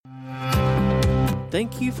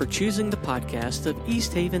Thank you for choosing the podcast of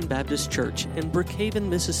East Haven Baptist Church in Brookhaven,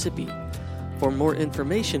 Mississippi. For more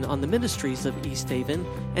information on the ministries of East Haven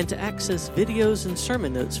and to access videos and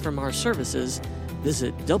sermon notes from our services,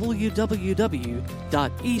 visit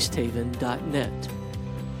www.easthaven.net.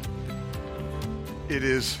 It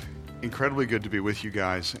is incredibly good to be with you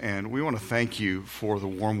guys, and we want to thank you for the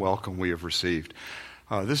warm welcome we have received.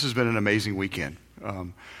 This has been an amazing weekend.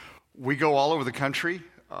 We go all over the country.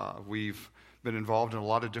 We've been involved in a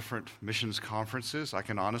lot of different missions conferences. I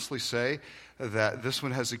can honestly say that this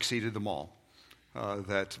one has exceeded them all.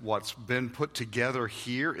 That what's been put together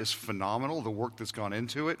here is phenomenal. The work that's gone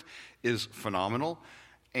into it is phenomenal.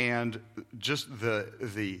 And just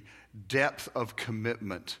the depth of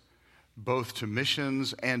commitment, both to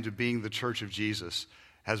missions and to being the Church of Jesus,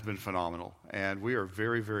 has been phenomenal. And we are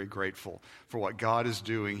very, very grateful for what God is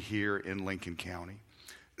doing here in Lincoln County.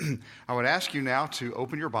 I would ask you now to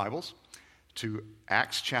open your Bibles to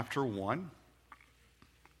Acts chapter 1.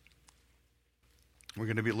 We're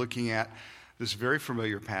going to be looking at this very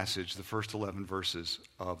familiar passage, the first 11 verses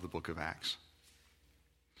of the book of Acts.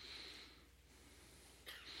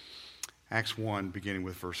 Acts 1, beginning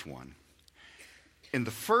with verse 1. In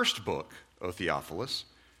the first book, O Theophilus,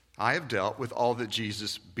 I have dealt with all that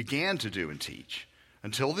Jesus began to do and teach,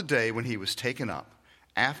 until the day when he was taken up,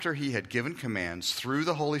 after he had given commands through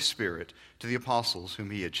the Holy Spirit to the apostles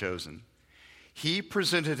whom he had chosen. He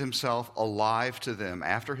presented himself alive to them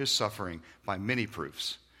after his suffering by many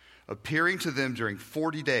proofs, appearing to them during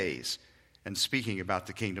 40 days and speaking about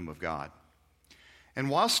the kingdom of God. And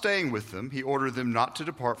while staying with them, he ordered them not to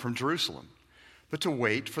depart from Jerusalem, but to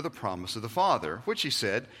wait for the promise of the Father, which he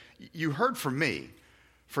said, "You heard from me,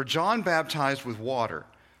 for John baptized with water,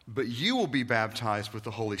 but you will be baptized with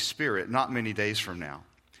the Holy Spirit not many days from now."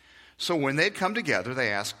 So when they'd come together, they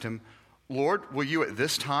asked him, "Lord, will you at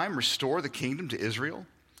this time restore the kingdom to Israel?"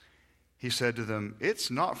 He said to them, "It's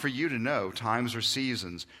not for you to know times or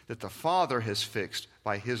seasons that the Father has fixed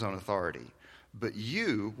by his own authority, but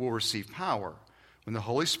you will receive power when the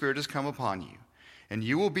Holy Spirit has come upon you, and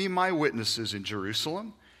you will be my witnesses in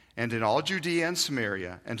Jerusalem and in all Judea and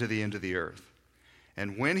Samaria and to the end of the earth."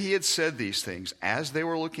 And when he had said these things, as they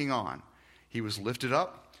were looking on, he was lifted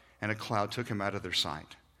up, and a cloud took him out of their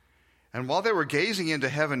sight. And while they were gazing into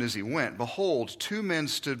heaven as he went, behold, two men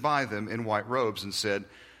stood by them in white robes and said,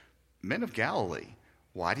 "Men of Galilee,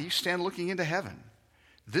 why do you stand looking into heaven?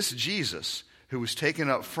 This Jesus, who was taken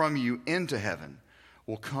up from you into heaven,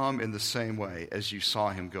 will come in the same way as you saw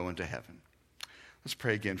him go into heaven." Let's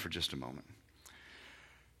pray again for just a moment.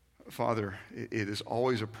 Father, it is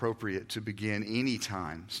always appropriate to begin any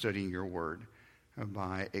time studying your word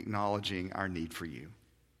by acknowledging our need for you,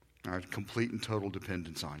 our complete and total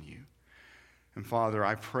dependence on you. And Father,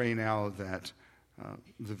 I pray now that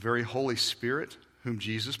the very Holy Spirit, whom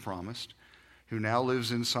Jesus promised, who now lives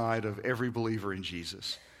inside of every believer in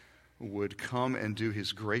Jesus, would come and do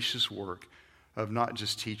his gracious work of not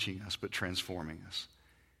just teaching us, but transforming us.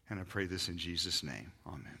 And I pray this in Jesus' name.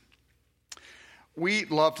 Amen. We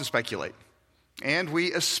love to speculate, and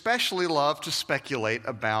we especially love to speculate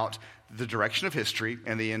about the direction of history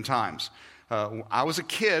and the end times. I was a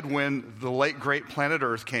kid when the late, great Planet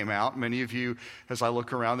Earth came out. Many of you, as I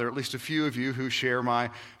look around, there are at least a few of you who share my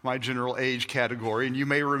general age category, and you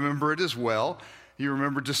may remember it as well. You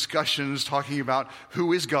remember discussions talking about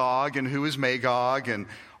who is Gog and who is Magog, and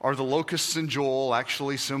are the locusts in Joel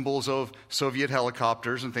actually symbols of Soviet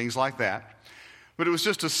helicopters and things like that. But it was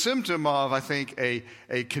just a symptom of, I think, a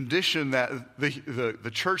condition that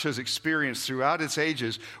the church has experienced throughout its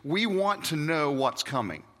ages. We want to know what's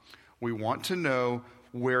coming. We want to know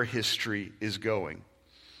where history is going.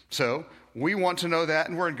 So we want to know that,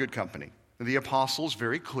 and we're in good company. The apostles,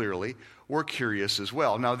 very clearly, were curious as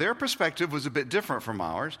well. Now, their perspective was a bit different from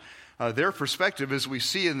ours. Their perspective, as we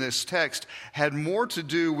see in this text, had more to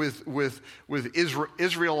do with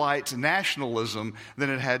Israelite nationalism than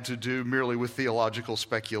it had to do merely with theological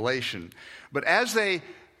speculation. But as they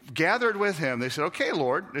gathered with him, they said, "Okay,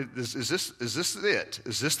 Lord, is this it?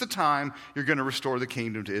 Is this the time you're going to restore the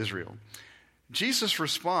kingdom to Israel?" Jesus'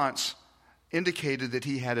 response indicated that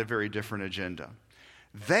he had a very different agenda.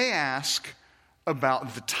 They ask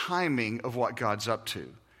about the timing of what God's up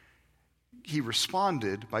to. He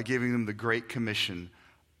responded by giving them the Great Commission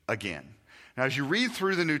again. Now, as you read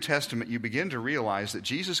through the New Testament, you begin to realize that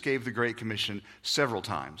Jesus gave the Great Commission several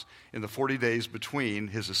times in the 40 days between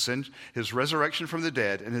his resurrection from the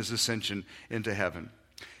dead and his ascension into heaven.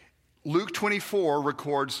 Luke 24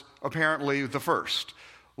 records apparently the first.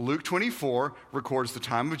 Luke 24 records the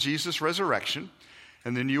time of Jesus' resurrection,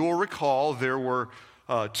 and then you will recall there were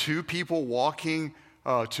two people walking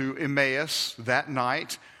to Emmaus that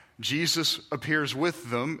night. Jesus appears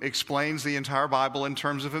with them, explains the entire Bible in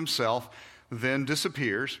terms of himself, then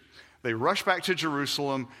disappears. They rush back to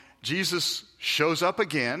Jerusalem. Jesus shows up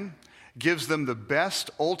again, gives them the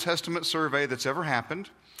best Old Testament survey that's ever happened,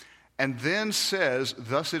 and then says,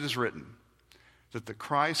 "Thus it is written, that the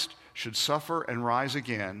Christ should suffer and rise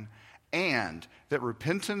again, and that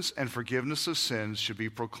repentance and forgiveness of sins should be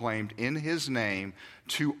proclaimed in his name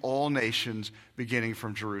to all nations, beginning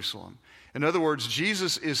from Jerusalem." In other words,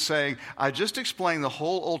 Jesus is saying, I just explained the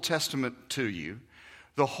whole Old Testament to you.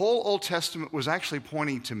 The whole Old Testament was actually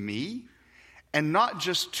pointing to me, and not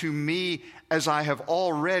just to me as I have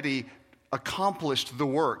already accomplished the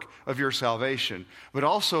work of your salvation, but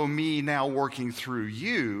also me now working through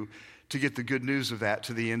you to get the good news of that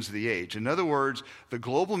to the ends of the age. In other words, the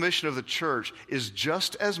global mission of the church is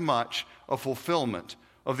just as much a fulfillment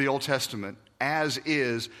of the Old Testament as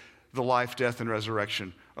is the life, death, and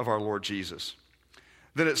resurrection of our Lord Jesus.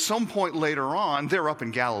 Then at some point later on, they're up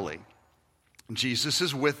in Galilee. Jesus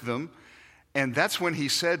is with them, and that's when he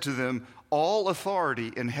said to them, "All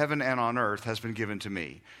authority in heaven and on earth has been given to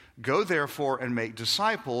me. Go therefore and make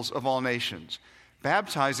disciples of all nations,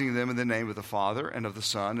 baptizing them in the name of the Father and of the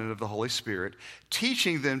Son and of the Holy Spirit,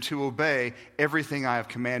 teaching them to obey everything I have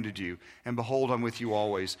commanded you. And behold, I'm with you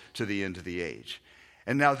always to the end of the age."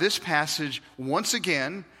 And now this passage, once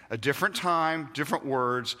again, a different time, different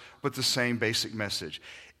words, but the same basic message.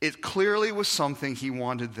 It clearly was something he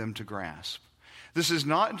wanted them to grasp. This is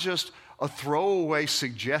not just a throwaway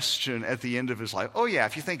suggestion at the end of his life. Oh yeah,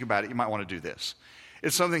 if you think about it, you might want to do this.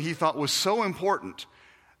 It's something he thought was so important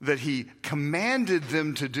that he commanded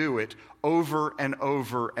them to do it over and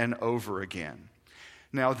over and over again.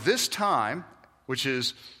 Now this time, which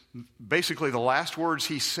is basically the last words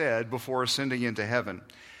he said before ascending into heaven,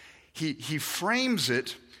 he frames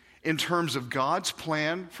it in terms of God's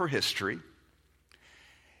plan for history.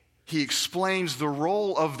 He explains the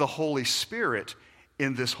role of the Holy Spirit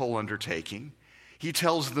in this whole undertaking. He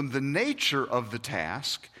tells them the nature of the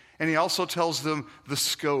task, and he also tells them the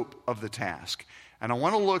scope of the task. And I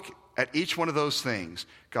want to look at each one of those things: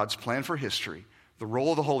 God's plan for history, the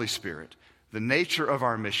role of the Holy Spirit, the nature of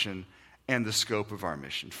our mission, and the scope of our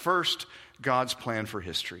mission. First, God's plan for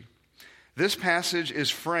history. This passage is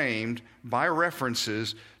framed by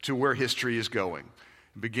references to where history is going.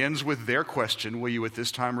 It begins with their question, "Will you at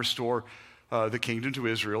this time restore the kingdom to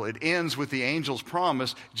Israel?" It ends with the angel's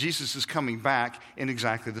promise, Jesus is coming back in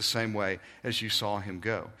exactly the same way as you saw him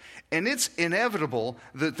go. And it's inevitable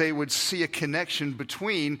that they would see a connection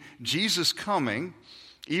between Jesus coming,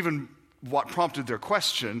 even what prompted their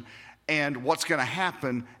question, and what's going to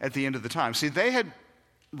happen at the end of the time. See, they had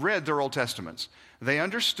read their Old Testaments. They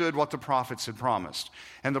understood what the prophets had promised.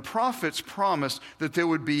 And the prophets promised that there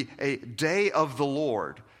would be a day of the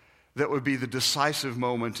Lord that would be the decisive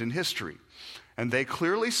moment in history. And they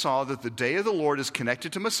clearly saw that the day of the Lord is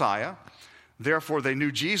connected to Messiah. Therefore, they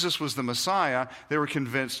knew Jesus was the Messiah. They were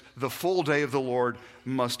convinced the full day of the Lord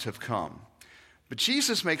must have come. But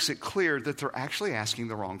Jesus makes it clear that they're actually asking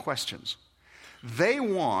the wrong questions. They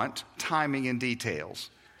want timing and details.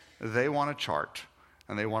 They want a chart,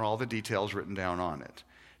 and they want all the details written down on it.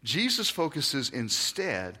 Jesus focuses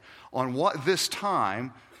instead on what this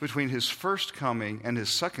time between his first coming and his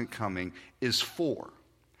second coming is for.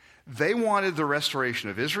 They wanted the restoration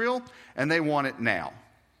of Israel, and they want it now.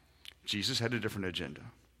 Jesus had a different agenda.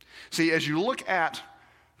 See, as you look at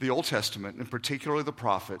the Old Testament, and particularly the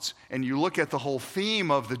prophets, and you look at the whole theme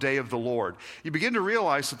of the day of the Lord, you begin to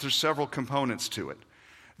realize that there's several components to it.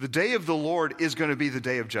 The day of the Lord is going to be the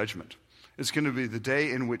day of judgment. It's going to be the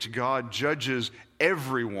day in which God judges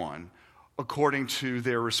everyone according to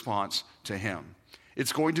their response to him.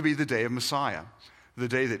 It's going to be the day of Messiah, the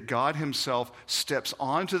day that God himself steps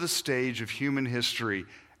onto the stage of human history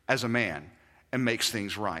as a man and makes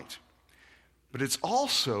things right. But it's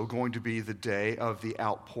also going to be the day of the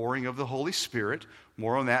outpouring of the Holy Spirit.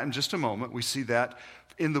 More on that in just a moment. We see that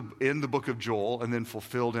in the book of Joel and then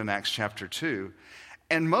fulfilled in Acts chapter 2.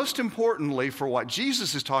 And most importantly, for what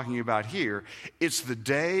Jesus is talking about here, it's the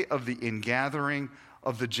day of the ingathering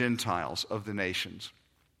of the Gentiles, of the nations.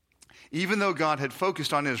 Even though God had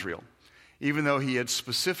focused on Israel, even though he had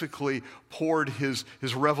specifically poured his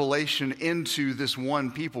revelation into this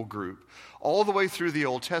one people group, all the way through the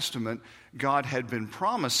Old Testament, God had been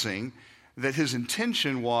promising that his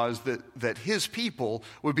intention was that his people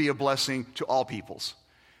would be a blessing to all peoples,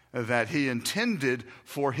 that he intended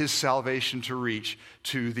for his salvation to reach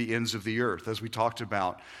to the ends of the earth, as we talked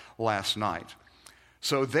about last night.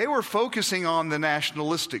 So they were focusing on the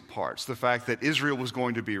nationalistic parts, the fact that Israel was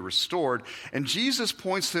going to be restored, and Jesus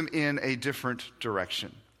points them in a different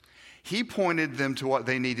direction. He pointed them to what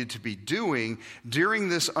they needed to be doing during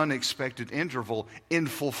this unexpected interval in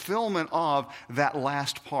fulfillment of that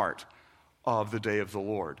last part of the day of the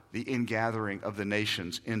Lord, the ingathering of the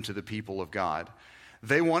nations into the people of God.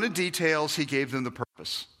 They wanted details. He gave them the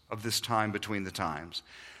purpose of this time between the times.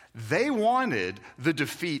 They wanted the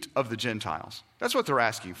defeat of the Gentiles. That's what they're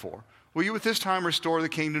asking for. Will you at this time restore the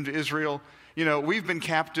kingdom to Israel? You know, we've been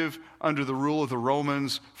captive under the rule of the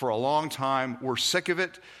Romans for a long time. We're sick of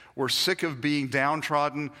it. We're sick of being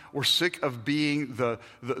downtrodden. We're sick of being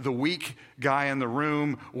the weak guy in the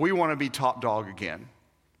room. We want to be top dog again.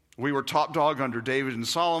 We were top dog under David and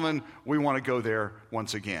Solomon. We want to go there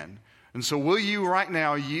once again. And so will you right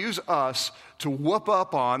now use us to whoop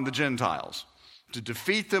up on the Gentiles, to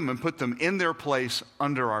defeat them and put them in their place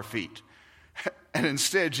under our feet? And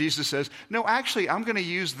instead, Jesus says, no, actually, I'm going to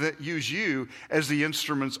use you as the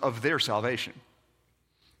instruments of their salvation.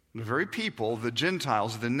 The very people, the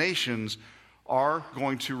Gentiles, the nations, are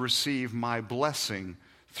going to receive my blessing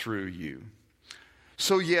through you.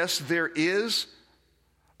 So yes, there is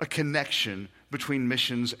a connection between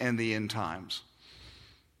missions and the end times.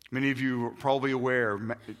 Many of you are probably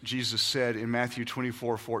aware, Jesus said in Matthew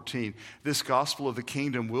 24:14, this gospel of the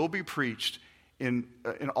kingdom will be preached in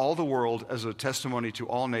all the world as a testimony to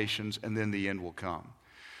all nations, and then the end will come.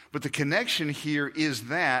 But the connection here is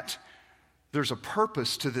that there's a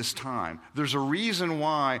purpose to this time. There's a reason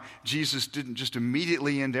why Jesus didn't just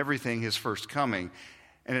immediately end everything his first coming,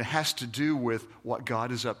 and it has to do with what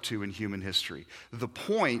God is up to in human history. The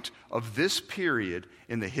point of this period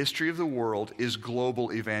in the history of the world is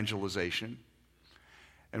global evangelization.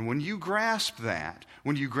 And when you grasp that,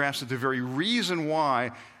 the very reason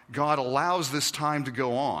why God allows this time to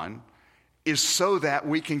go on is so that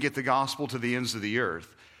we can get the gospel to the ends of the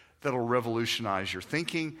earth, that'll revolutionize your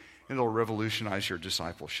thinking and it'll revolutionize your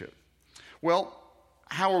discipleship. Well,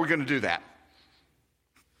 how are we going to do that?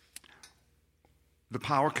 The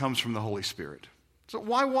power comes from the Holy Spirit. So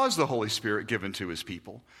why was the Holy Spirit given to his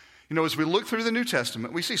people? You know, as we look through the New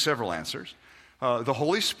Testament, we see several answers. The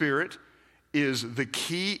Holy Spirit is the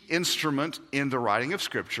key instrument in the writing of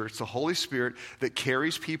Scripture. It's the Holy Spirit that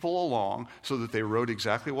carries people along so that they wrote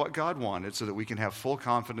exactly what God wanted, so that we can have full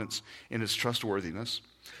confidence in its trustworthiness.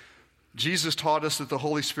 Jesus taught us that the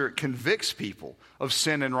Holy Spirit convicts people of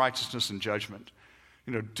sin and righteousness and judgment.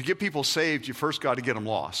 You know, to get people saved, you first got to get them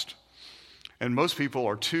lost. And most people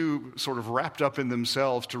are too sort of wrapped up in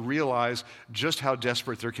themselves to realize just how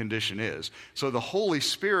desperate their condition is. So the Holy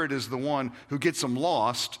Spirit is the one who gets them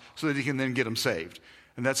lost so that he can then get them saved.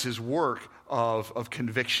 And that's his work of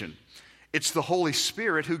conviction. It's the Holy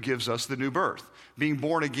Spirit who gives us the new birth. Being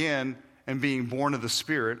born again and being born of the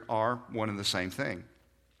Spirit are one and the same thing.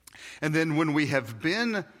 And then when we have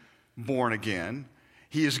been born again,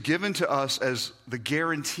 he is given to us as the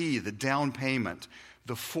guarantee, the down payment,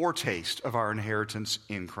 the foretaste of our inheritance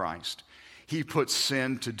in Christ. He puts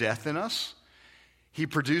sin to death in us. He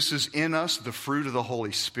produces in us the fruit of the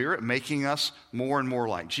Holy Spirit, making us more and more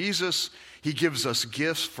like Jesus. He gives us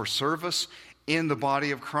gifts for service in the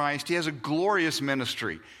body of Christ. He has a glorious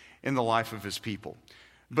ministry in the life of his people.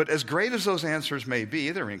 But as great as those answers may be,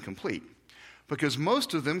 they're incomplete, because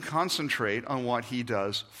most of them concentrate on what he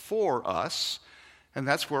does for us, and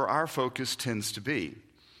that's where our focus tends to be.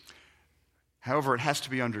 However, it has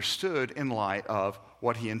to be understood in light of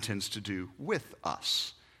what he intends to do with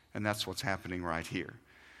us. And that's what's happening right here.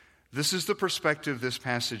 This is the perspective this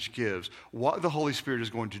passage gives, what the Holy Spirit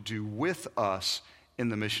is going to do with us in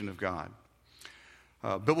the mission of God.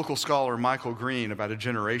 Biblical scholar Michael Green, about a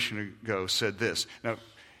generation ago, said this. Now,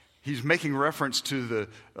 he's making reference to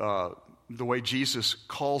the way Jesus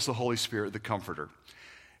calls the Holy Spirit the Comforter.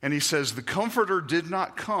 And he says, the Comforter did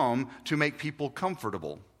not come to make people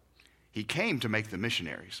comfortable. He came to make them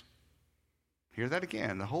missionaries. Hear that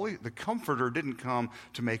again. The Comforter didn't come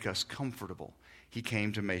to make us comfortable. He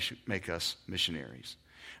came to make us missionaries.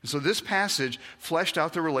 And so this passage fleshed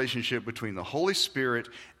out the relationship between the Holy Spirit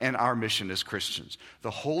and our mission as Christians.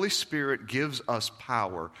 The Holy Spirit gives us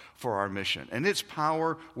power for our mission, and it's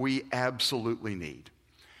power we absolutely need.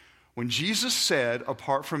 When Jesus said,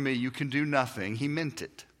 apart from me, you can do nothing, he meant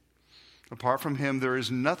it. Apart from him, there is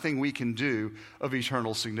nothing we can do of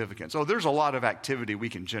eternal significance. Oh, there's a lot of activity we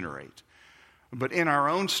can generate. But in our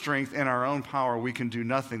own strength, in our own power, we can do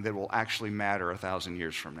nothing that will actually matter 1,000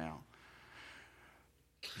 years from now.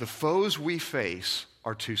 The foes we face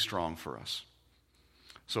are too strong for us.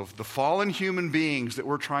 So if the fallen human beings that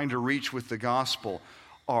we're trying to reach with the gospel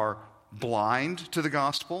are blind to the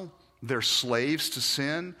gospel, They're slaves to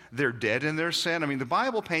sin. They're dead in their sin. I mean, the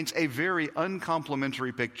Bible paints a very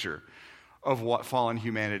uncomplimentary picture of what fallen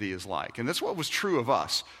humanity is like. And that's what was true of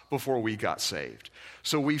us before we got saved.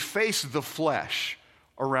 So we face the flesh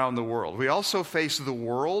around the world. We also face the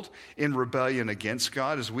world in rebellion against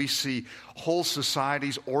God as we see whole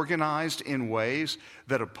societies organized in ways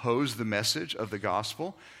that oppose the message of the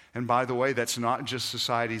gospel. And by the way, that's not just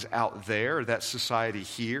societies out there, that's society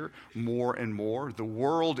here more and more. The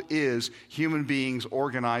world is human beings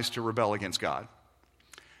organized to rebel against God.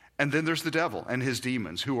 And then there's the devil and his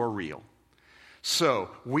demons who are real. So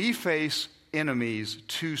we face enemies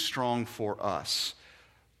too strong for us,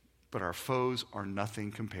 but our foes are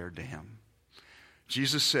nothing compared to him.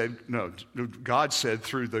 God said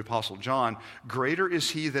through the Apostle John, greater is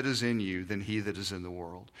he that is in you than he that is in the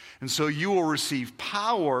world. And so you will receive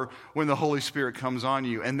power when the Holy Spirit comes on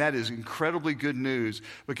you. And that is incredibly good news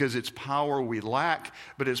because it's power we lack,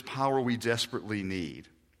 but it's power we desperately need.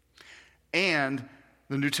 And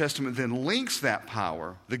the New Testament then links that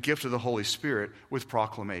power, the gift of the Holy Spirit, with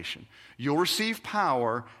proclamation. You'll receive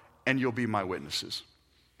power and you'll be my witnesses.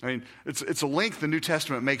 I mean, it's a link the New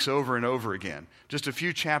Testament makes over and over again. Just a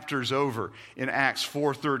few chapters over in Acts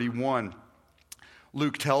 4:31,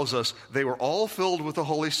 Luke tells us they were all filled with the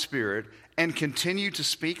Holy Spirit and continued to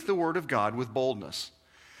speak the word of God with boldness.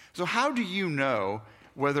 So how do you know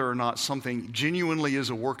whether or not something genuinely is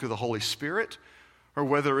a work of the Holy Spirit or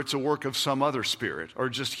whether it's a work of some other spirit or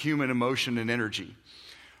just human emotion and energy?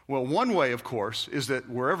 Well, one way, of course, is that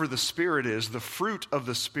wherever the Spirit is, the fruit of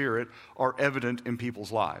the Spirit are evident in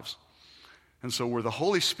people's lives. And so where the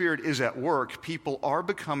Holy Spirit is at work, people are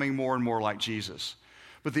becoming more and more like Jesus.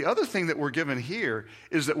 But the other thing that we're given here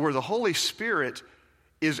is that where the Holy Spirit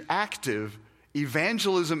is active,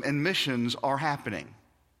 evangelism and missions are happening.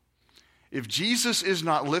 If Jesus is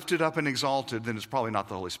not lifted up and exalted, then it's probably not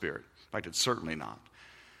the Holy Spirit. In fact, it's certainly not.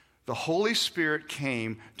 The Holy Spirit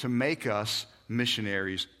came to make us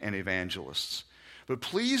missionaries and evangelists. But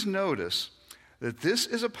please notice that this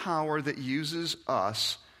is a power that uses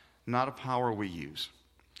us, not a power we use.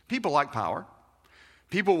 People like power.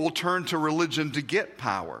 People will turn to religion to get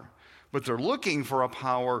power, but they're looking for a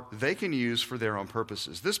power they can use for their own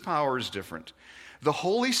purposes. This power is different. The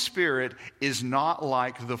Holy Spirit is not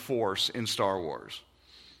like the Force in Star Wars.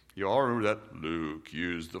 You all remember that? Luke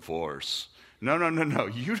used the Force. No.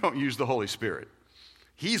 You don't use the Holy Spirit.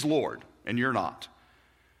 He's Lord, and you're not.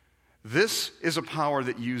 This is a power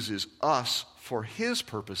that uses us for his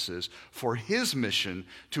purposes, for his mission,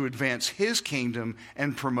 to advance his kingdom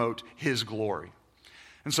and promote his glory.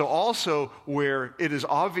 And so also where it is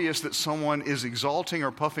obvious that someone is exalting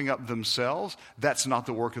or puffing up themselves, that's not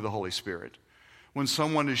the work of the Holy Spirit. When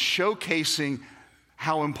someone is showcasing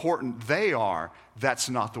how important they are, that's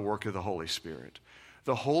not the work of the Holy Spirit.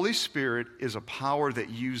 The Holy Spirit is a power that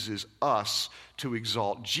uses us to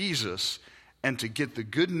exalt Jesus and to get the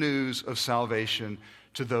good news of salvation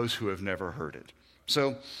to those who have never heard it.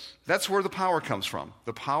 So that's where the power comes from.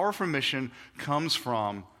 The power for mission comes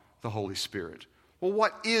from the Holy Spirit. Well,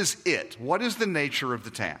 what is it? What is the nature of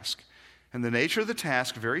the task? And the nature of the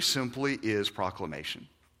task, very simply, is proclamation.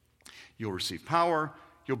 You'll receive power.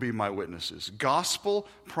 You'll be my witnesses. Gospel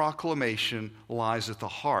proclamation lies at the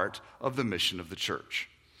heart of the mission of the church.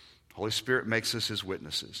 The Holy Spirit makes us his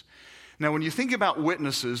witnesses. Now, when you think about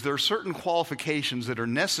witnesses, there are certain qualifications that are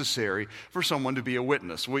necessary for someone to be a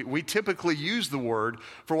witness. We typically use the word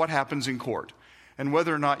for what happens in court. And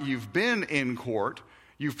whether or not you've been in court,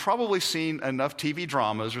 you've probably seen enough TV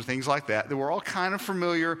dramas or things like that we're all kind of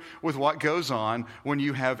familiar with what goes on when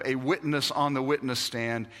you have a witness on the witness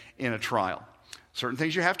stand in a trial. Certain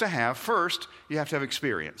things you have to have. First, you have to have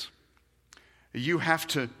experience. You have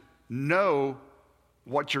to know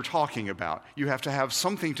what you're talking about. You have to have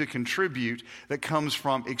something to contribute that comes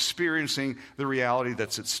from experiencing the reality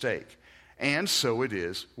that's at stake. And so it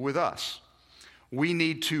is with us. We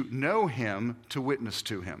need to know him to witness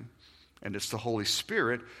to him. And it's the Holy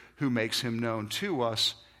Spirit who makes him known to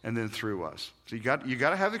us and then through us. So you got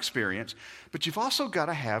to have experience, but you've also got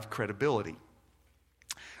to have credibility.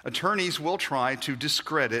 Attorneys will try to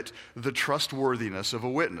discredit the trustworthiness of a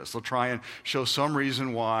witness. They'll try and show some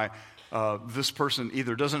reason why this person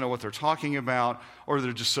either doesn't know what they're talking about or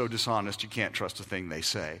they're just so dishonest you can't trust a thing they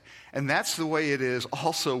say. And that's the way it is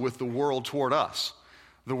also with the world toward us.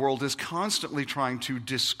 The world is constantly trying to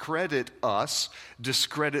discredit us,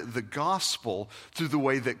 discredit the gospel through the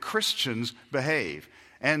way that Christians behave.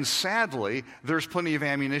 And sadly, there's plenty of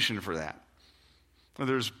ammunition for that.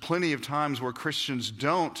 There's plenty of times where Christians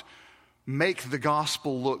don't make the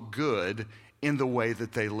gospel look good in the way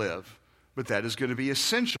that they live. but that is going to be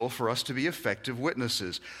essential for us to be effective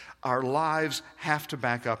witnesses. Our lives have to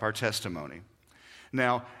back up our testimony.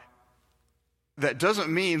 Now, that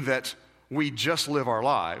doesn't mean that we just live our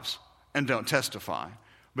lives and don't testify,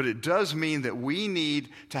 but it does mean that we need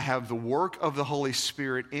to have the work of the Holy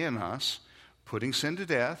Spirit in us, putting sin to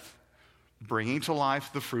death, bringing to life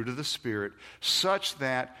the fruit of the Spirit, such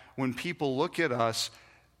that when people look at us,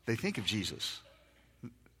 they think of Jesus.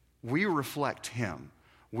 We reflect him.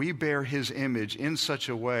 We bear his image in such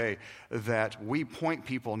a way that we point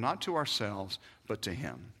people not to ourselves, but to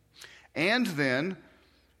him. And then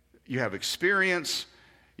you have experience,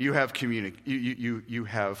 you have you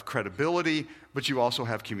have credibility, but you also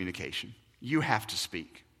have communication. You have to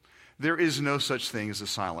speak. There is no such thing as a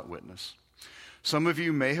silent witness. Some of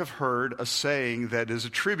you may have heard a saying that is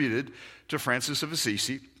attributed to Francis of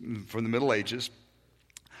Assisi from the Middle Ages.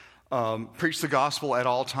 Preach the gospel at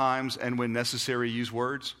all times, and when necessary, use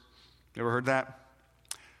words. You ever heard that?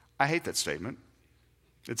 I hate that statement.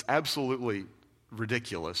 It's absolutely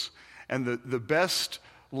ridiculous. And the best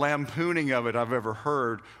lampooning of it I've ever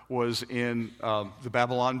heard was in the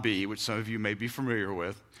Babylon Bee, which some of you may be familiar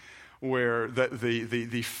with, where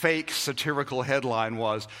the fake satirical headline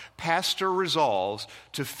was, "Pastor resolves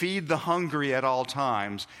to feed the hungry at all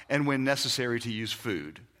times, and when necessary to use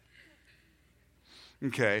food."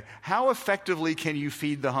 Okay, how effectively can you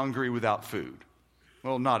feed the hungry without food?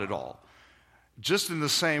 Well, not at all. Just in the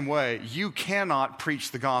same way, you cannot preach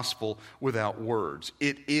the gospel without words.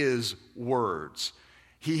 It is words.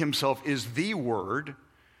 He himself is the Word,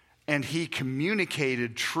 and he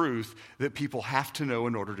communicated truth that people have to know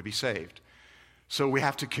in order to be saved. So we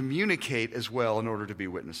have to communicate as well in order to be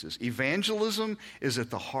witnesses. Evangelism is at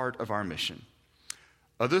the heart of our mission.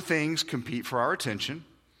 Other things compete for our attention.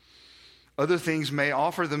 Other things may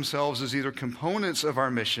offer themselves as either components of our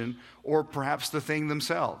mission or perhaps the thing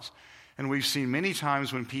themselves. And we've seen many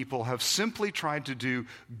times when people have simply tried to do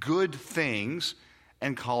good things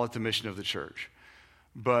and call it the mission of the church.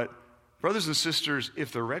 But brothers and sisters,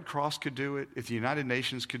 if the Red Cross could do it, if the United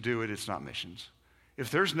Nations could do it, it's not missions. If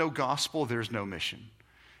there's no gospel, there's no mission.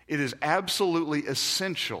 It is absolutely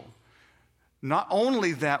essential, not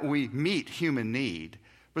only that we meet human need,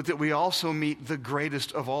 but that we also meet the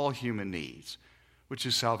greatest of all human needs, which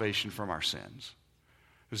is salvation from our sins.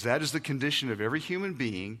 Because that is the condition of every human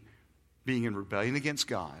being in rebellion against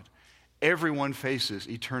God. Everyone faces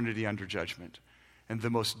eternity under judgment. And the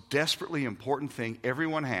most desperately important thing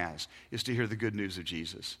everyone has is to hear the good news of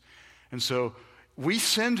Jesus. And so we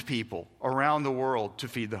send people around the world to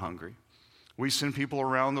feed the hungry. We send people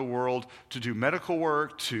around the world to do medical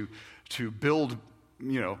work, to build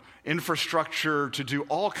infrastructure, to do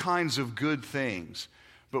all kinds of good things.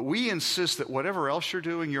 But we insist that whatever else you're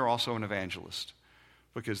doing, you're also an evangelist,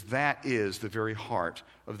 because that is the very heart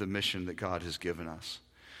of the mission that God has given us.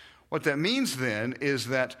 What that means then is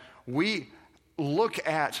that we look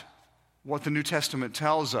at what the New Testament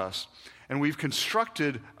tells us, and we've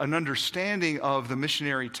constructed an understanding of the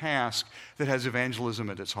missionary task that has evangelism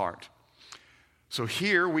at its heart. So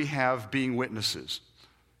here we have being witnesses.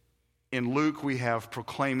 In Luke, we have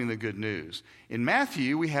proclaiming the good news. In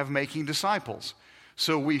Matthew, we have making disciples.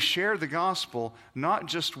 So we share the gospel not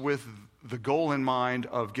just with the goal in mind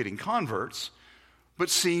of getting converts, but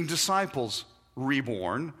seeing disciples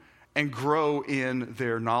reborn and grow in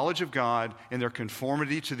their knowledge of God, in their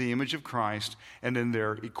conformity to the image of Christ, and in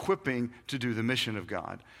their equipping to do the mission of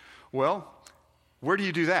God. Well, where do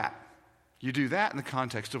you do that? You do that in the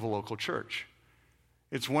context of a local church.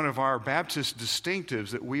 It's one of our Baptist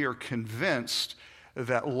distinctives that we are convinced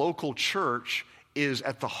that local church is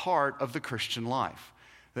at the heart of the Christian life.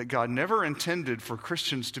 That God never intended for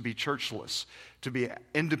Christians to be churchless, to be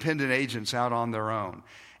independent agents out on their own.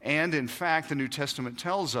 And in fact, the New Testament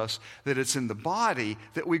tells us that it's in the body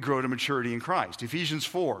that we grow to maturity in Christ. Ephesians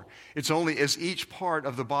 4, it's only as each part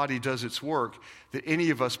of the body does its work that any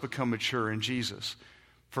of us become mature in Jesus.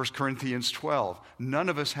 1 Corinthians 12, none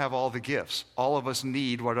of us have all the gifts. All of us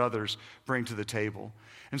need what others bring to the table.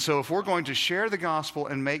 And so if we're going to share the gospel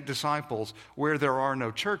and make disciples where there are no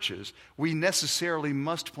churches, we necessarily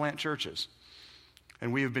must plant churches.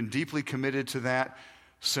 And we have been deeply committed to that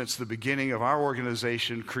since the beginning of our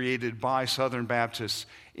organization created by Southern Baptists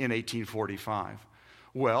in 1845.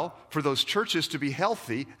 Well, for those churches to be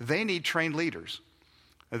healthy, they need trained leaders.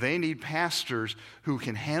 They need pastors who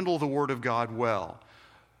can handle the Word of God well,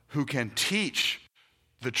 who can teach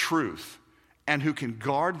the truth, and who can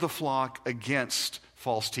guard the flock against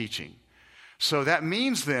false teaching. So that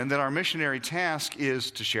means then that our missionary task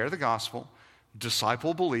is to share the gospel,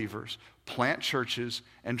 disciple believers, plant churches,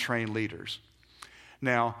 and train leaders.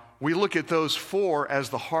 Now, we look at those 4 as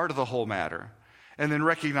the heart of the whole matter, and then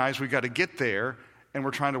recognize we've got to get there, and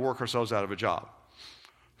we're trying to work ourselves out of a job.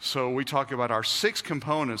 So we talk about our 6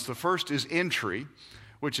 components. The first is entry,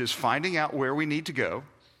 which is finding out where we need to go.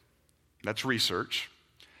 That's research.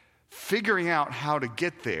 Figuring out how to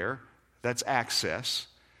get there, that's access.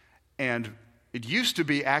 And it used to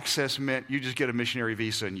be access meant you just get a missionary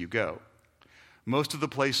visa and you go. Most of the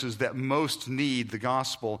places that most need the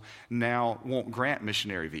gospel now won't grant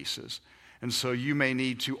missionary visas. And so you may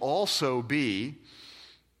need to also be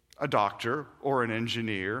a doctor or an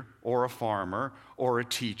engineer or a farmer or a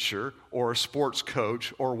teacher or a sports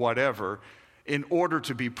coach or whatever in order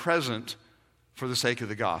to be present for the sake of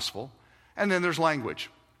the gospel. And then there's language.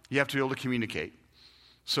 You have to be able to communicate.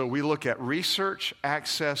 So we look at research,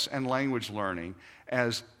 access, and language learning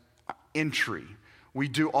as entry. We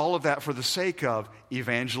do all of that for the sake of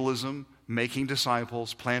evangelism, making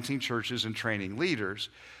disciples, planting churches, and training leaders.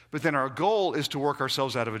 But then our goal is to work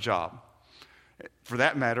ourselves out of a job. For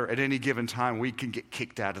that matter, at any given time, we can get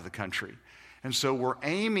kicked out of the country. And so we're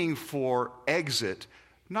aiming for exit,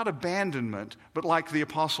 not abandonment, but like the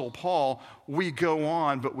Apostle Paul, we go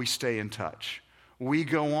on, but we stay in touch. We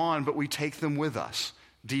go on, but we take them with us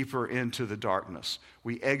deeper into the darkness.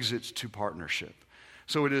 We exit to partnership.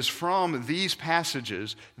 So it is from these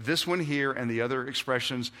passages, this one here and the other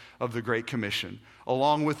expressions of the Great Commission,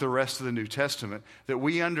 along with the rest of the New Testament, that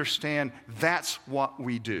we understand that's what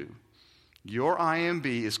we do. Your IMB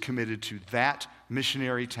is committed to that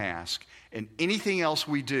missionary task, and anything else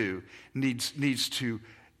we do needs to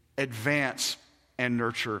advance and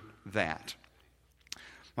nurture that.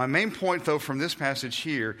 My main point, though, from this passage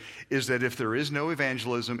here is that if there is no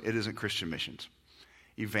evangelism, it isn't Christian missions.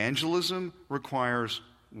 Evangelism requires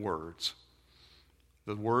words.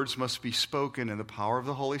 The words must be spoken in the power of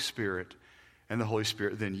the Holy Spirit, and the Holy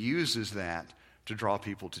Spirit then uses that to draw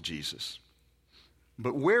people to Jesus.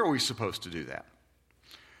 But where are we supposed to do that?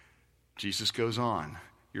 Jesus goes on.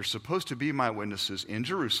 You're supposed to be my witnesses in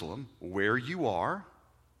Jerusalem, where you are,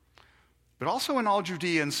 but also in all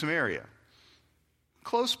Judea and Samaria,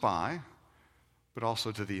 close by, but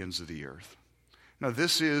also to the ends of the earth. Now,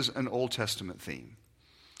 this is an Old Testament theme.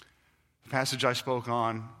 The passage I spoke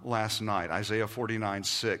on last night, Isaiah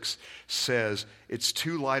 49:6, says, "It's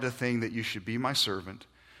too light a thing that you should be my servant,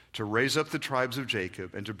 to raise up the tribes of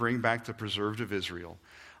Jacob and to bring back the preserved of Israel.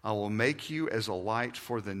 I will make you as a light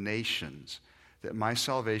for the nations, that my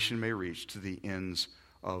salvation may reach to the ends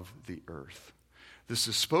of the earth." This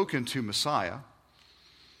is spoken to Messiah.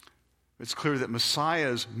 It's clear that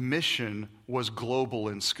Messiah's mission was global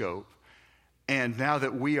in scope. And now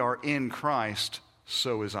that we are in Christ,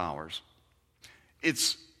 so is ours.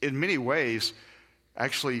 It's, in many ways,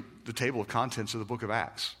 actually the table of contents of the book of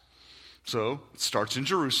Acts. So it starts in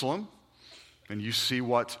Jerusalem, and you see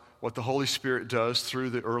what the Holy Spirit does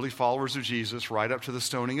through the early followers of Jesus right up to the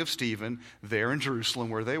stoning of Stephen there in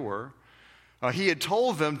Jerusalem where they were. He had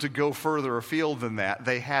told them to go further afield than that.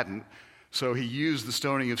 They hadn't. So he used the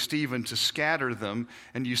stoning of Stephen to scatter them,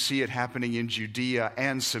 and you see it happening in Judea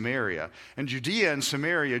and Samaria. And Judea and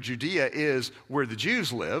Samaria, Judea is where the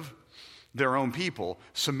Jews live, their own people.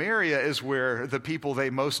 Samaria is where the people they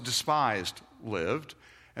most despised lived,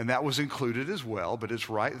 and that was included as well, but it's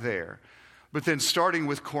right there. But then starting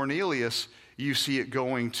with Cornelius, you see it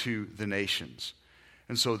going to the nations.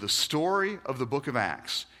 And so the story of the book of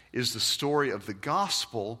Acts is the story of the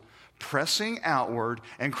gospel pressing outward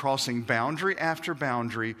and crossing boundary after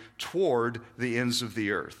boundary toward the ends of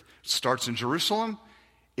the earth. It starts in Jerusalem,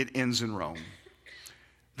 it ends in Rome.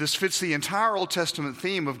 This fits the entire Old Testament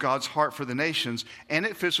theme of God's heart for the nations, and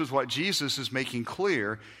it fits with what Jesus is making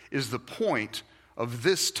clear is the point of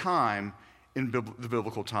this time in the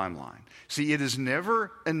biblical timeline. See, it is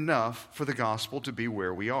never enough for the gospel to be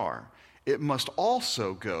where we are. It must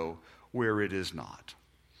also go where it is not.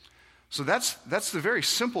 So that's the very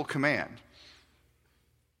simple command.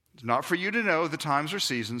 It's not for you to know the times or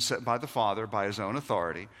seasons set by the Father by his own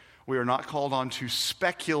authority. We are not called on to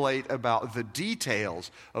speculate about the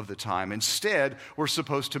details of the time. Instead, we're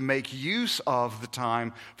supposed to make use of the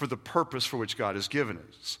time for the purpose for which God has given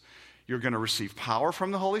us. You're going to receive power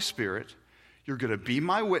from the Holy Spirit. You're going to be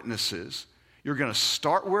my witnesses. You're going to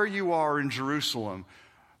start where you are in Jerusalem.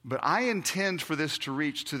 But I intend for this to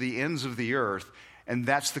reach to the ends of the earth, and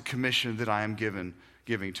that's the commission that I am giving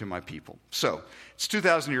to my people. So, it's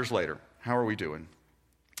 2,000 years later. How are we doing?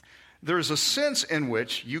 There's a sense in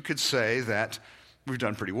which you could say that we've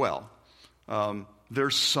done pretty well.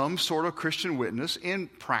 There's some sort of Christian witness in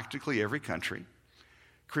practically every country.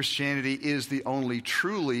 Christianity is the only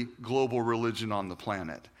truly global religion on the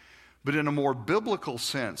planet. But in a more biblical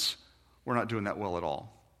sense, we're not doing that well at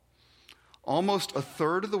all. Almost a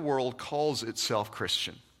third of the world calls itself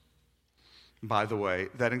Christian. By the way,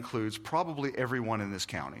 that includes probably everyone in this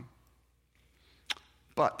county.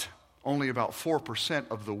 But only about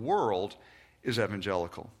 4% of the world is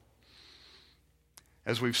evangelical.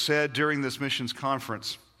 As we've said during this missions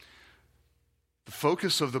conference, the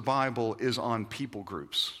focus of the Bible is on people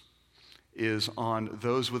groups, is on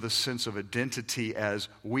those with a sense of identity as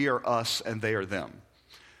we are us and they are them.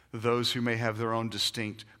 Those who may have their own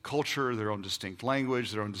distinct culture, their own distinct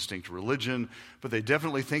language, their own distinct religion, but they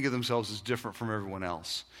definitely think of themselves as different from everyone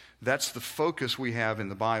else. That's the focus we have in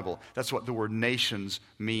the Bible. That's what the word nations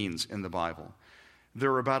means in the Bible.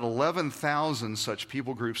 There are about 11,000 such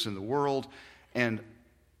people groups in the world, and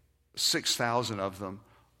 6,000 of them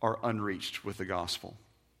are unreached with the gospel.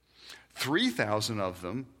 3,000 of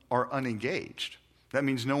them are unengaged. That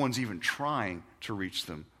means no one's even trying to reach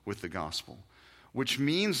them with the gospel, which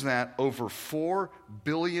means that over 4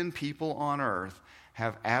 billion people on earth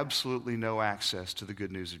have absolutely no access to the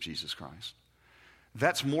good news of Jesus Christ.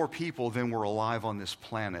 That's more people than were alive on this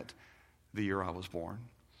planet the year I was born.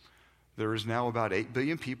 There is now about 8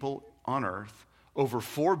 billion people on earth. Over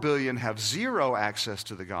 4 billion have zero access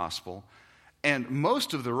to the gospel, and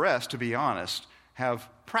most of the rest, to be honest, have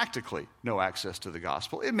practically no access to the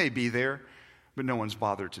gospel. It may be there, but no one's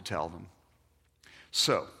bothered to tell them.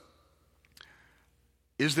 So,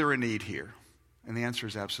 is there a need here? And the answer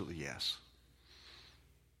is absolutely yes.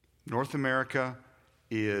 North America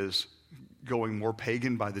is going more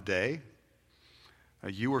pagan by the day.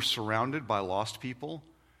 You are surrounded by lost people,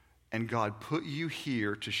 and God put you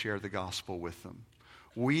here to share the gospel with them.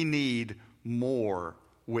 We need more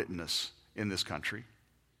witness in this country.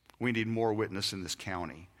 We need more witness in this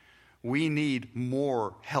county. We need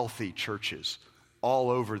more healthy churches all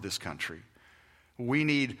over this country. We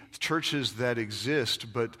need churches that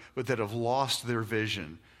exist but that have lost their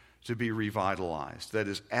vision to be revitalized. That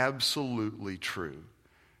is absolutely true.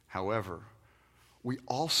 However, we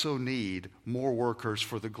also need more workers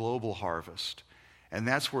for the global harvest. And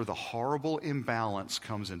that's where the horrible imbalance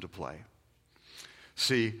comes into play.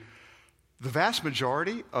 See, the vast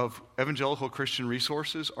majority of evangelical Christian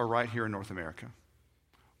resources are right here in North America.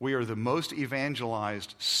 We are the most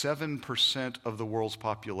evangelized 7% of the world's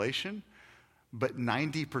population, but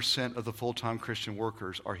 90% of the full-time Christian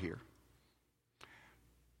workers are here.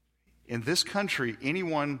 In this country,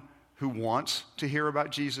 anyone who wants to hear about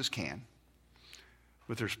Jesus can.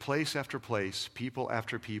 But there's place after place, people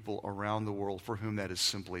after people around the world for whom that is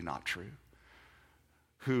simply not true.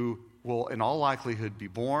 Who will, in all likelihood, be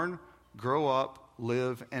born, grow up,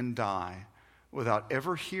 live, and die without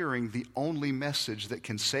ever hearing the only message that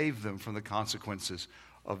can save them from the consequences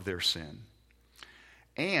of their sin.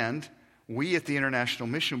 And we at the International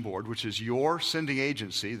Mission Board, which is your sending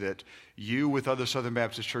agency that you with other Southern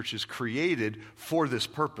Baptist churches created for this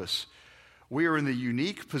purpose, we are in the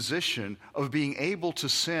unique position of being able to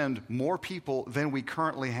send more people than we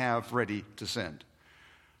currently have ready to send.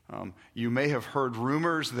 You may have heard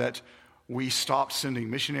rumors that we stopped sending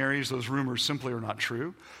missionaries. Those rumors simply are not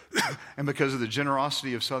true. And because of the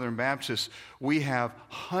generosity of Southern Baptists, we have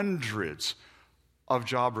hundreds of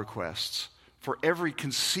job requests for every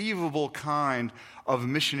conceivable kind of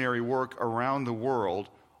missionary work around the world,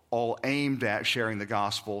 all aimed at sharing the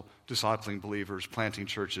gospel, discipling believers, planting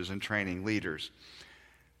churches, and training leaders.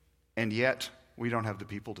 And yet, we don't have the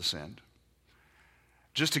people to send.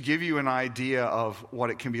 Just to give you an idea of what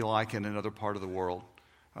it can be like in another part of the world,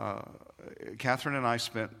 Catherine and I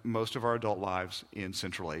spent most of our adult lives in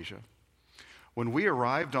Central Asia. When we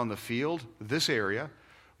arrived on the field, this area,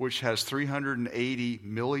 which has 380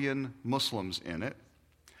 million Muslims in it,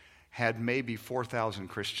 had maybe 4,000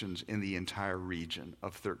 Christians in the entire region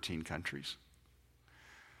of 13 countries.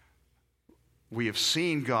 We have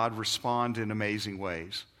seen God respond in amazing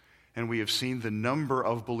ways, and we have seen the number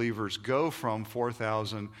of believers go from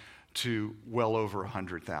 4,000 to well over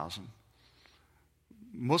 100,000.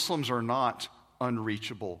 Muslims are not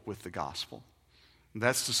unreachable with the gospel.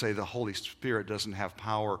 That's to say the Holy Spirit doesn't have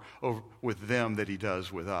power over, with them that he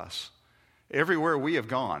does with us. Everywhere we have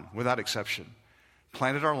gone, without exception,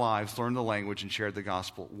 planted our lives, learned the language, and shared the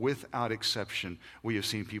gospel, without exception, we have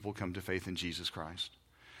seen people come to faith in Jesus Christ.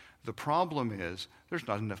 The problem is there's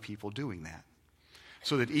not enough people doing that.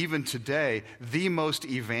 So that even today, the most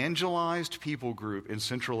evangelized people group in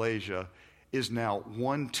Central Asia is now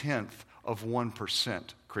 0.1%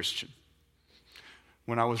 Christian.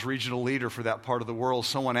 When I was regional leader for that part of the world,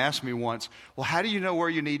 someone asked me once, well, how do you know where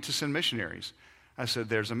you need to send missionaries? I said,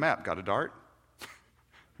 there's a map. Got a dart?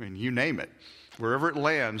 I mean, you name it. Wherever it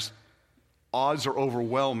lands, odds are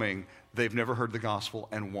overwhelming they've never heard the gospel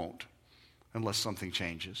and won't. unless something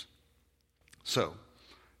changes. So,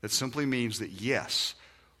 it simply means that yes,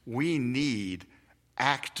 we need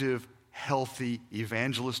active, healthy,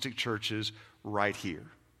 evangelistic churches right here.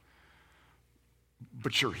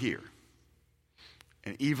 But you're here.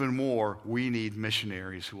 And even more, we need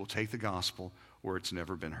missionaries who will take the gospel where it's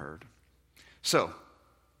never been heard. So,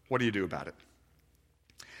 what do you do about it?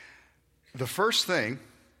 The first thing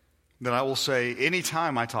that I will say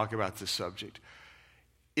anytime I talk about this subject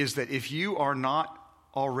is that if you are not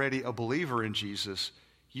already a believer in Jesus,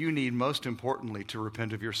 you need most importantly to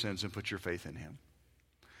repent of your sins and put your faith in him.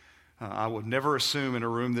 I would never assume in a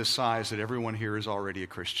room this size that everyone here is already a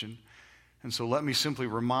Christian. And so let me simply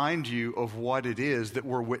remind you of what it is that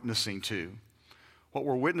we're witnessing to. What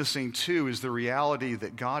we're witnessing to is the reality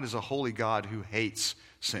that God is a holy God who hates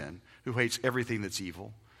sin, who hates everything that's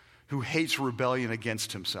evil, who hates rebellion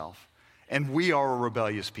against himself. And we are a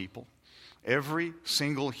rebellious people. Every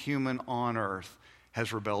single human on earth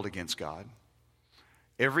has rebelled against God.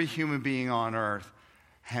 Every human being on earth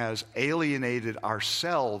has alienated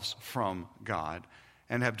ourselves from God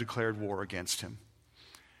and have declared war against him.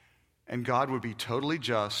 And God would be totally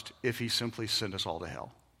just if he simply sent us all to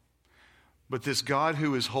hell. But this God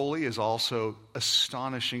who is holy is also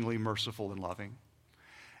astonishingly merciful and loving.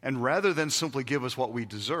 And rather than simply give us what we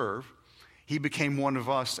deserve, he became one of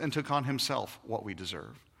us and took on himself what we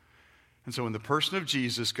deserve. And so in the person of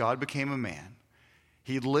Jesus, God became a man.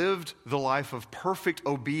 He lived the life of perfect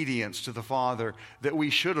obedience to the Father that we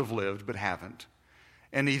should have lived but haven't.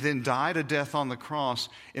 And he then died a death on the cross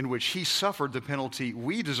in which he suffered the penalty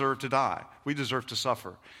we deserve to die. We deserve to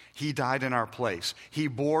suffer. He died in our place. He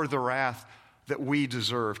bore the wrath that we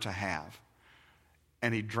deserve to have.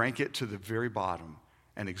 And he drank it to the very bottom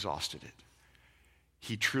and exhausted it.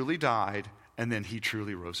 He truly died, and then he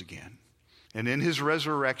truly rose again. And in his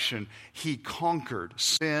resurrection, he conquered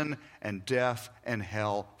sin and death and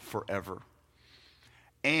hell forever.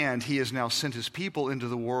 And he has now sent his people into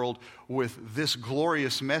the world with this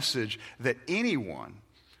glorious message that anyone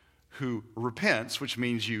who repents, which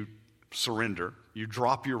means you surrender, you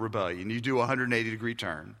drop your rebellion, you do a 180-degree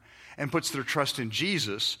turn, and puts their trust in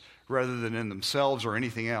Jesus rather than in themselves or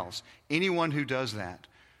anything else, anyone who does that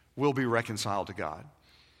will be reconciled to God,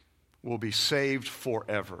 will be saved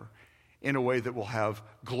forever in a way that will have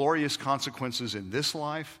glorious consequences in this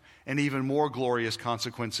life and even more glorious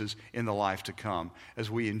consequences in the life to come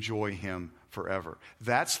as we enjoy him forever.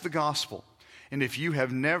 That's the gospel. And if you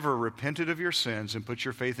have never repented of your sins and put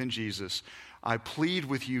your faith in Jesus, I plead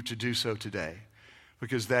with you to do so today,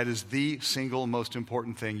 because that is the single most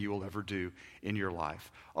important thing you will ever do in your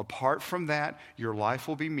life. Apart from that, your life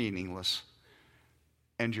will be meaningless,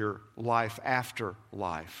 and your life after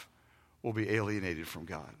life will be alienated from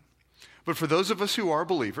God. But for those of us who are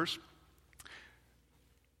believers,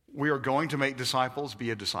 we are going to make disciples.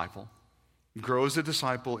 Be a disciple. Grow as a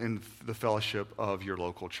disciple in the fellowship of your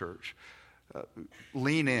local church.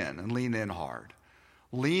 Lean in, and lean in hard.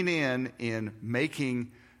 Lean in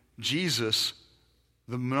making Jesus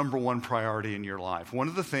the number one priority in your life. One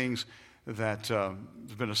of the things that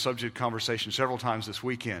has been a subject of conversation several times this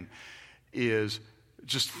weekend is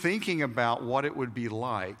just thinking about what it would be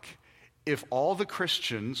like if all the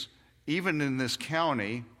Christians, even in this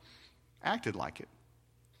county, acted like it.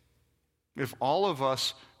 If all of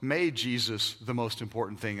us made Jesus the most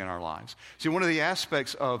important thing in our lives. See, one of the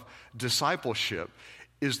aspects of discipleship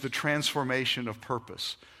is the transformation of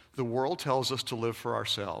purpose. The world tells us to live for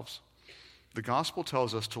ourselves. The gospel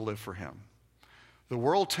tells us to live for him. The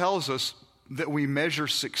world tells us that we measure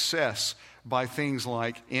success by things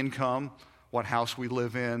like income, what house we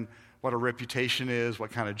live in, what our reputation is,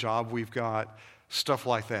 what kind of job we've got, stuff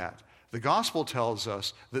like that. The gospel tells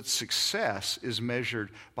us that success is measured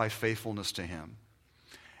by faithfulness to him.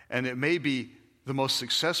 And it may be the most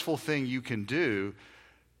successful thing you can do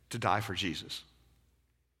to die for Jesus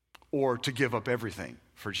or to give up everything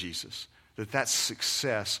for Jesus. That's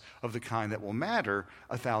success of the kind that will matter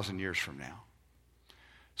 1,000 years from now.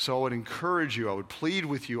 So I would encourage you, I would plead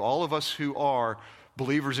with you, all of us who are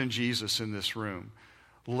believers in Jesus in this room,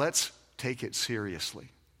 let's take it seriously.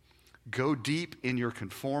 Go deep in your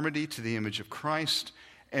conformity to the image of Christ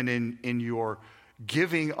and in your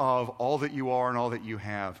giving of all that you are and all that you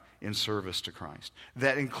have in service to Christ.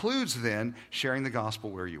 That includes then sharing the gospel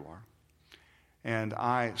where you are. And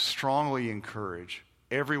I strongly encourage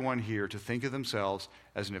everyone here to think of themselves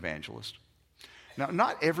as an evangelist. Now,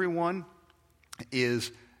 not everyone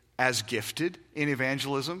is as gifted in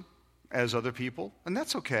evangelism as other people, and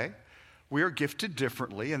that's okay. We are gifted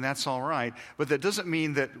differently, and that's all right. But that doesn't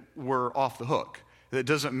mean that we're off the hook. That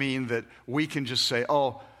doesn't mean that we can just say,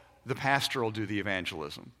 oh, the pastor will do the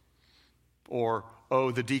evangelism. Or,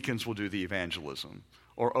 oh, the deacons will do the evangelism.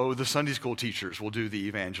 Or, oh, the Sunday school teachers will do the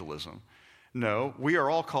evangelism. No, we are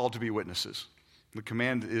all called to be witnesses. The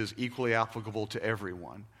command is equally applicable to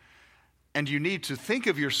everyone. And you need to think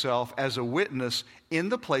of yourself as a witness in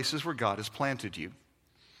the places where God has planted you.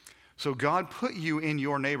 So God put you in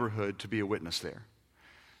your neighborhood to be a witness there.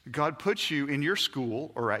 God puts you in your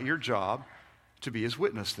school or at your job to be his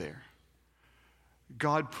witness there.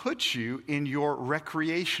 God puts you in your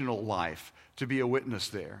recreational life to be a witness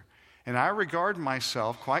there. And I regard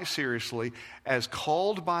myself quite seriously as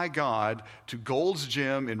called by God to Gold's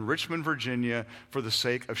Gym in Richmond, Virginia, for the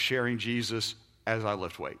sake of sharing Jesus as I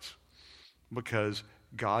lift weights. Because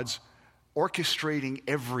God's orchestrating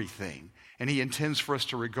everything, and he intends for us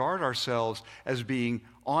to regard ourselves as being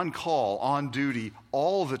on call, on duty,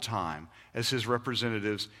 all the time as his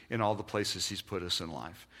representatives in all the places he's put us in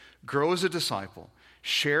life. Grow as a disciple.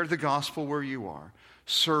 Share the gospel where you are.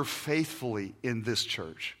 Serve faithfully in this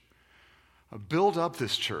church. Build up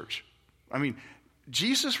this church. I mean,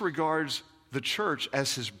 Jesus regards the church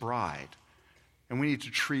as his bride, and we need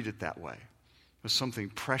to treat it that way, as something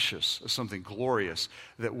precious, as something glorious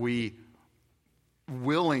that we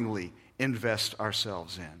willingly invest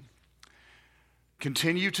ourselves in.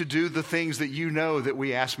 Continue to do the things that you know that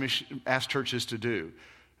we ask churches to do.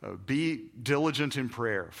 Be diligent in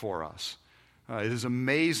prayer for us. It is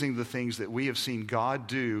amazing the things that we have seen God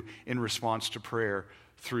do in response to prayer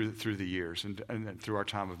through the years and through our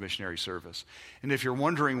time of missionary service. And if you're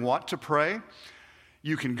wondering what to pray,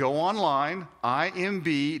 you can go online,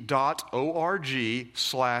 imb.org/pray.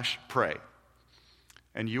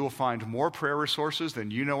 And you will find more prayer resources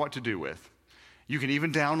than you know what to do with. You can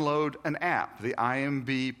even download an app, the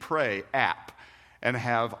IMB Pray app, and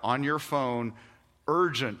have on your phone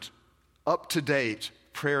urgent, up-to-date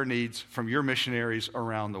prayer needs from your missionaries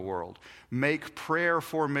around the world. Make prayer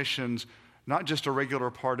for missions not just a regular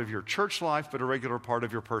part of your church life, but a regular part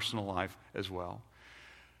of your personal life as well.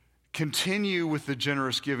 Continue with the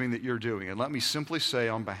generous giving that you're doing. And let me simply say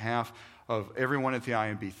on behalf of everyone at the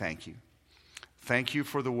IMB, thank you. Thank you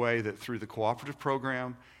for the way that through the cooperative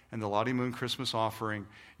program and the Lottie Moon Christmas offering,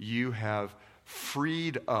 you have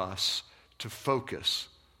freed us to focus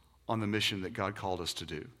on the mission that God called us to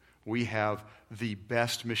do. We have the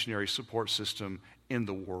best missionary support system in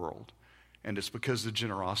the world, and it's because of the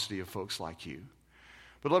generosity of folks like you.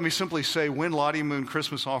 But let me simply say, when Lottie Moon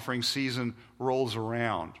Christmas offering season rolls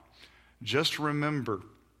around, just remember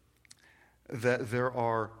that there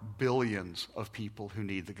are billions of people who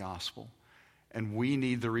need the gospel. And we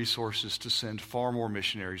need the resources to send far more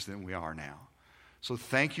missionaries than we are now. So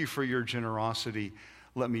thank you for your generosity.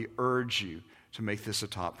 Let me urge you to make this a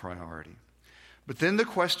top priority. But then the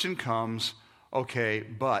question comes, okay,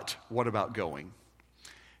 but what about going?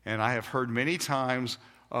 And I have heard many times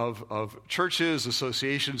of churches,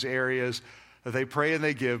 associations, areas, that they pray and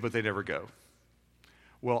they give, but they never go.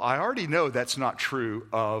 Well, I already know that's not true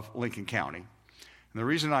of Lincoln County. And the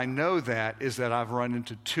reason I know that is that I've run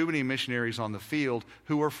into too many missionaries on the field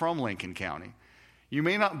who are from Lincoln County. You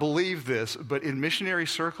may not believe this, but in missionary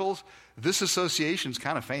circles, this association's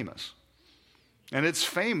kind of famous. And it's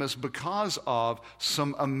famous because of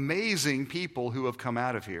some amazing people who have come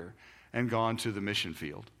out of here and gone to the mission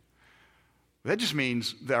field. That just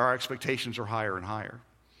means that our expectations are higher and higher.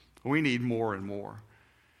 We need more and more.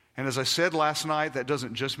 And as I said last night, that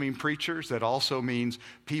doesn't just mean preachers. That also means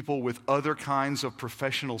people with other kinds of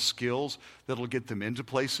professional skills that'll get them into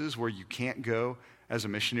places where you can't go as a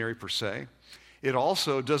missionary per se. It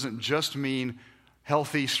also doesn't just mean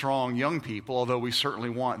healthy, strong young people, although we certainly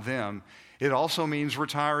want them. It also means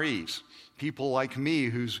retirees, people like me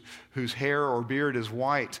whose hair or beard is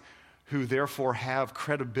white, who therefore have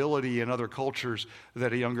credibility in other cultures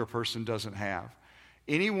that a younger person doesn't have.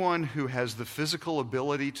 Anyone who has the physical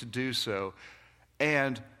ability to do so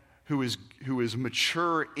and who is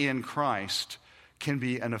mature in Christ can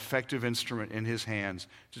be an effective instrument in his hands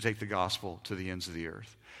to take the gospel to the ends of the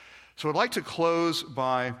earth. So I'd like to close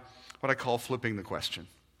by what I call flipping the question.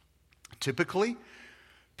 Typically,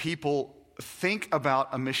 people think about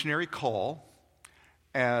a missionary call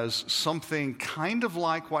as something kind of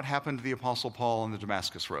like what happened to the Apostle Paul on the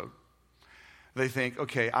Damascus Road. They think,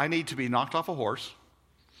 okay, I need to be knocked off a horse.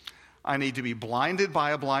 I need to be blinded by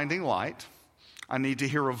a blinding light. I need to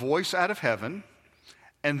hear a voice out of heaven.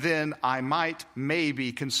 And then I might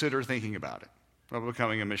maybe consider thinking about it, about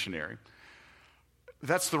becoming a missionary.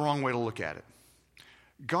 That's the wrong way to look at it.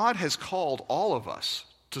 God has called all of us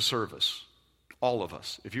to service. All of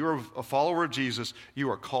us. If you are a follower of Jesus, you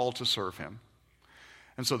are called to serve him.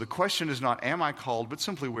 And so the question is not, am I called, but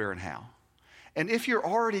simply where and how. And if you're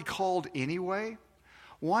already called anyway,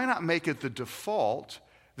 why not make it the default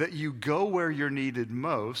that you go where you're needed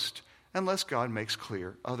most unless God makes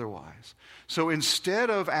clear otherwise? So instead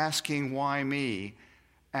of asking, why me,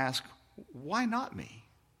 ask, why not me?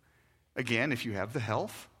 Again, if you have the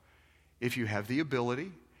health, if you have the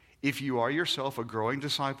ability, if you are yourself a growing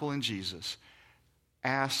disciple in Jesus,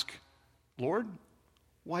 ask, Lord,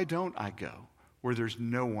 why don't I go where there's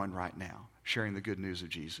no one right now sharing the good news of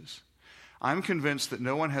Jesus? I'm convinced that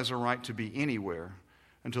no one has a right to be anywhere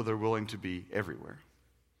until they're willing to be everywhere.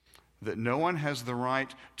 That no one has the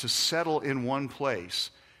right to settle in one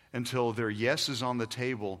place until their yes is on the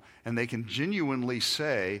table and they can genuinely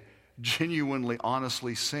say, genuinely,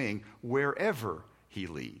 honestly sing, wherever he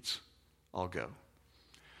leads, I'll go.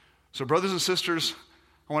 So brothers and sisters,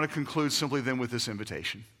 I want to conclude simply then with this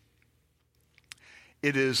invitation.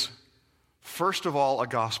 It is, first of all, a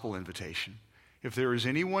gospel invitation. If there is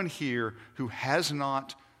anyone here who has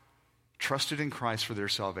not trusted in Christ for their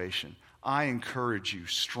salvation, I encourage you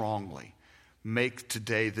strongly, make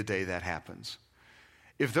today the day that happens.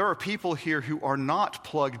 If there are people here who are not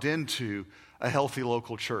plugged into a healthy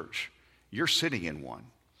local church, you're sitting in one.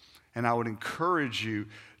 And I would encourage you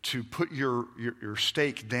to put your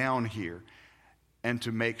stake down here and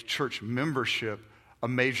to make church membership a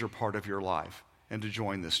major part of your life and to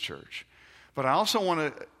join this church. But I also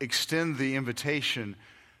want to extend the invitation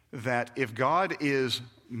that if God is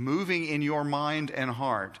moving in your mind and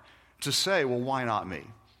heart to say, well, why not me?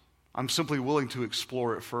 I'm simply willing to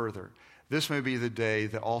explore it further. This may be the day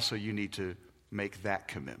that also you need to make that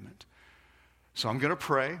commitment. So I'm going to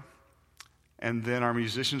pray, and then our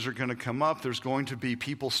musicians are going to come up. There's going to be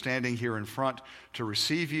people standing here in front to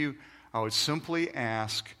receive you. I would simply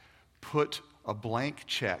ask, put a blank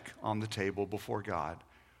check on the table before God,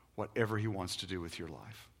 whatever he wants to do with your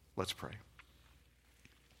life. Let's pray.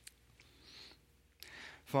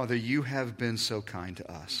 Father, you have been so kind to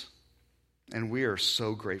us, and we are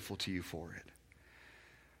so grateful to you for it.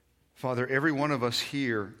 Father, every one of us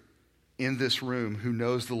here in this room who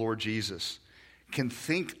knows the Lord Jesus can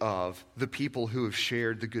think of the people who have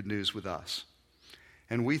shared the good news with us.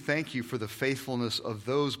 And we thank you for the faithfulness of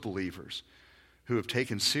those believers who have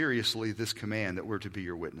taken seriously this command that we're to be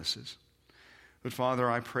your witnesses. But Father,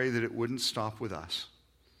 I pray that it wouldn't stop with us.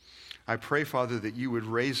 I pray, Father, that you would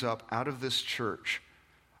raise up out of this church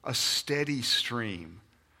a steady stream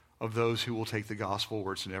of those who will take the gospel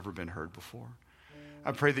where it's never been heard before.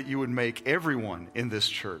 I pray that you would make everyone in this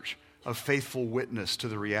church a faithful witness to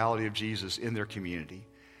the reality of Jesus in their community.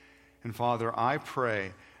 And Father, I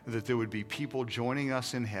pray that there would be people joining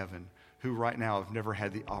us in heaven who right now have never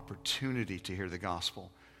had the opportunity to hear the gospel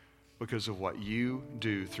because of what you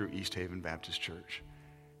do through East Haven Baptist Church.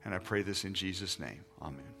 And I pray this in Jesus' name.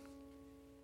 Amen.